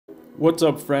What's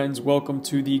up, friends? Welcome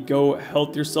to the Go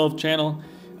Health Yourself channel.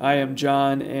 I am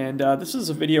John, and this is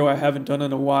a video I haven't done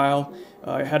in a while.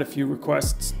 I had a few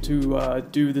requests to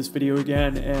do this video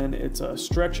again, and it's a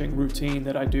stretching routine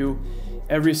that I do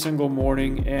every single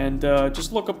morning. And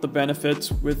just look up the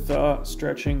benefits with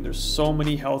stretching. There's so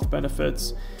many health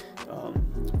benefits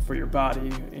for your body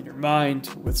and your mind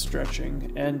with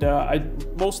stretching. And I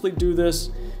mostly do this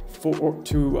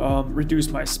to reduce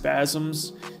my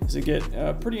spasms, as I get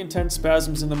pretty intense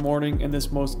spasms in the morning, and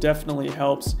this most definitely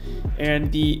helps.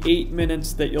 And the 8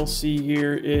 minutes that you'll see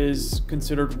here is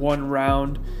considered one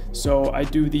round, so I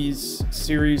do these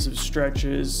series of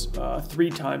stretches 3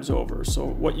 times over. So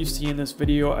what you see in this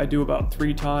video I do about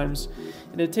 3 times,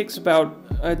 and it takes about,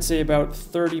 I'd say, about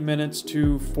 30 minutes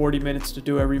to 40 minutes to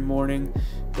do every morning,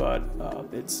 but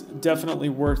it's definitely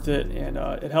worth it. And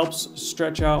it helps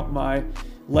stretch out my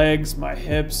legs, my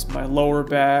hips, my lower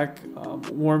back,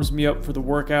 warms me up for the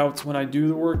workouts when I do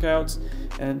the workouts,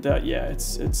 and yeah,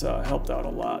 it's helped out a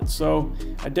lot. So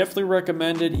I definitely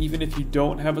recommend it, even if you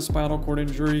don't have a spinal cord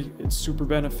injury. It's super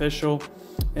beneficial.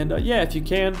 And yeah, if you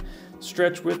can,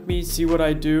 stretch with me, see what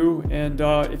I do, and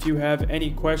if you have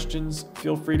any questions,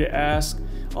 feel free to ask.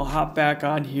 I'll hop back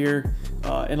on here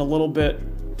in a little bit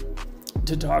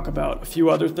to talk about a few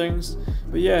other things.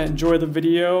 But yeah, enjoy the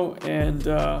video. And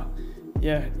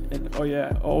yeah, and oh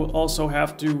yeah, I'll also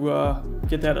have to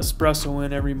get that espresso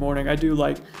in every morning. I do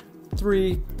like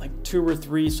 2 or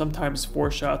 3, sometimes 4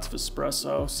 shots of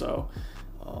espresso. So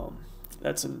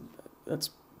that's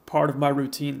part of my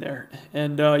routine there.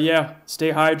 And yeah,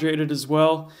 stay hydrated as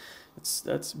well.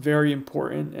 That's very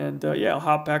important. And yeah, I'll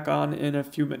hop back on in a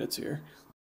few minutes here.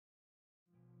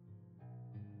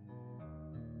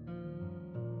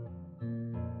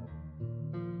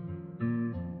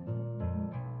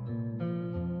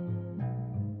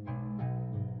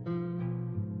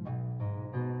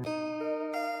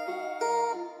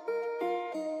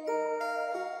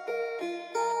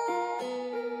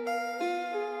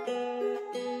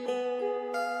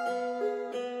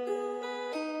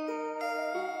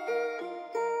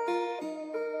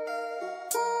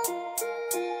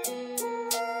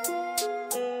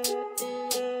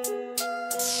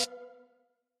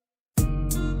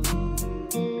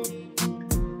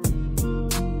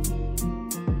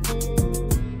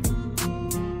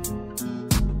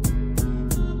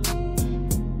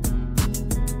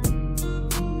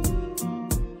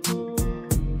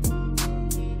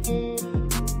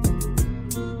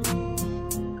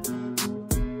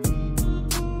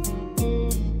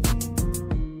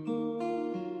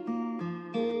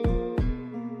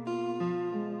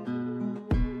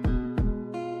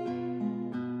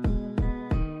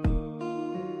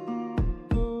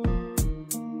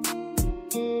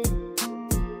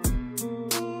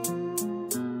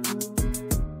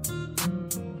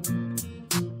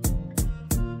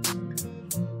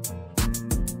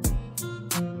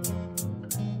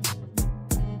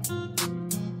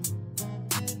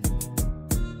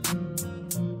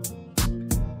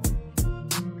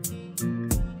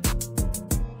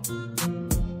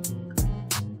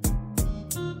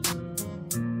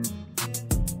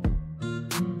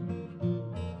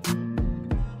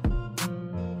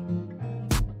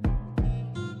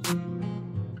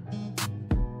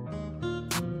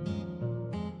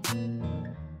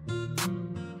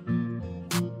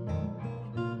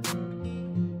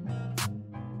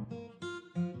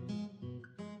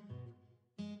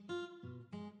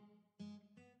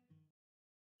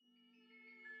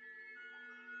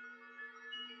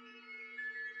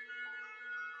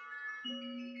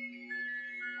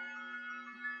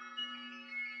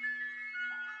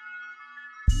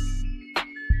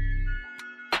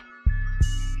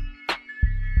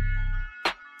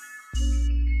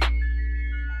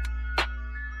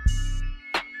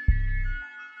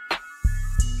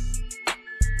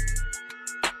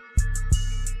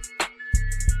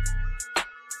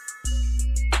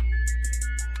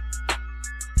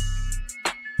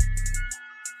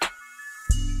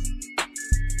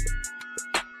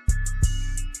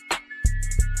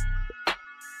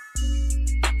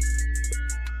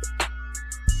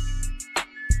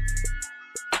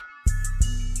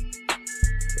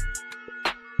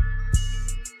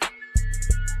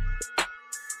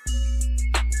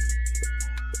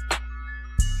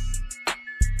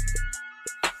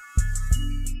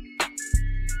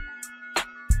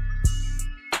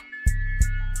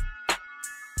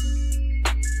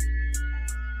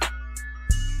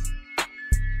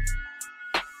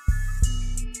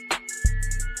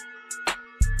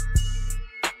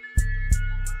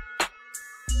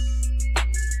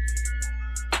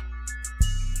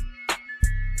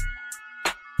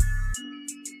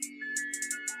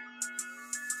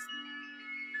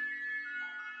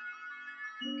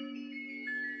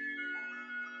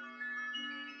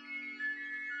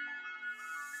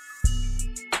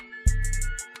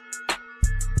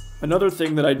 Another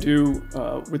thing that I do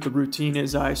with the routine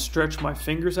is I stretch my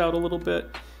fingers out a little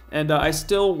bit, and I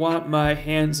still want my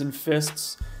hands and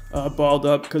fists balled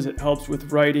up because it helps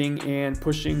with writing and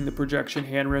pushing the projection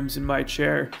hand rims in my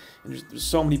chair. And there's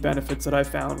so many benefits that I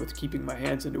found with keeping my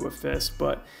hands into a fist,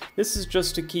 but this is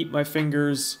just to keep my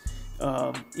fingers,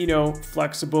 you know,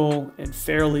 flexible and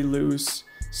fairly loose,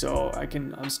 so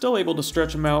I'm still able to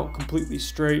stretch them out completely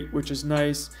straight, which is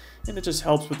nice, and it just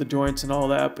helps with the joints and all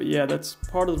that. But yeah, that's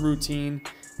part of the routine,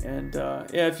 and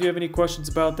yeah, if you have any questions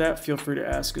about that, feel free to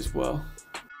ask as well.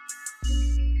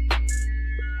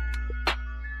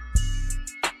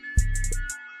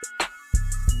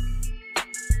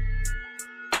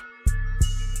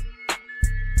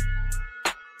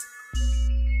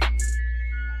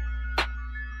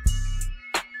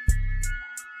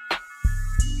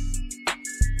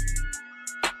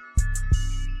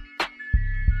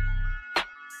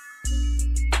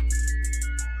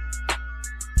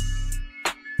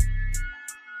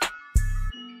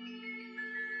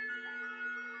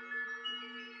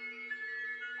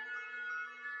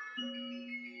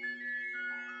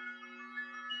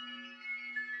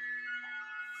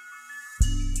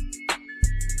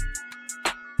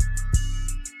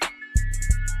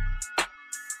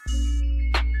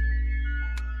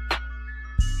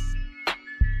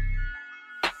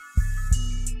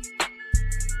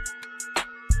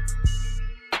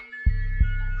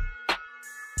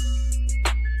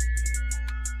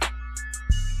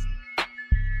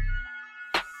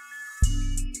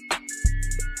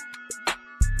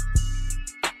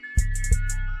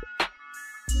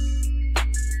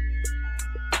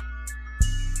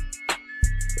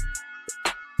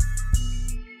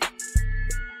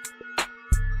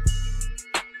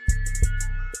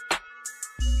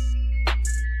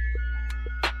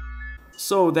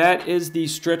 So that is the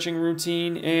stretching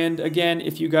routine, and again,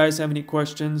 if you guys have any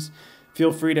questions,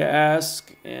 feel free to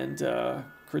ask and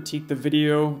critique the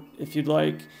video if you'd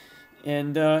like.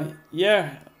 And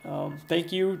yeah,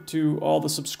 thank you to all the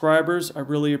subscribers. I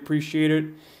really appreciate it.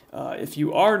 If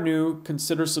you are new,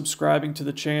 consider subscribing to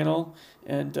the channel,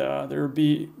 and there will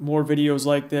be more videos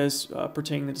like this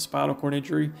pertaining to spinal cord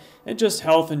injury and just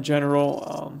health in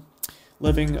general,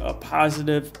 living a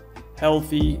positive,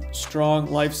 healthy, strong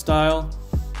lifestyle.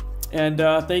 And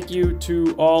thank you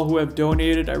to all who have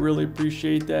donated. I really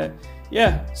appreciate that.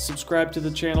 Yeah, subscribe to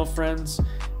the channel, friends.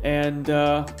 And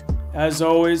as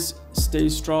always, stay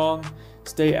strong,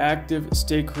 stay active,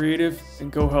 stay creative,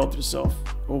 and go help yourself.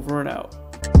 Over and out.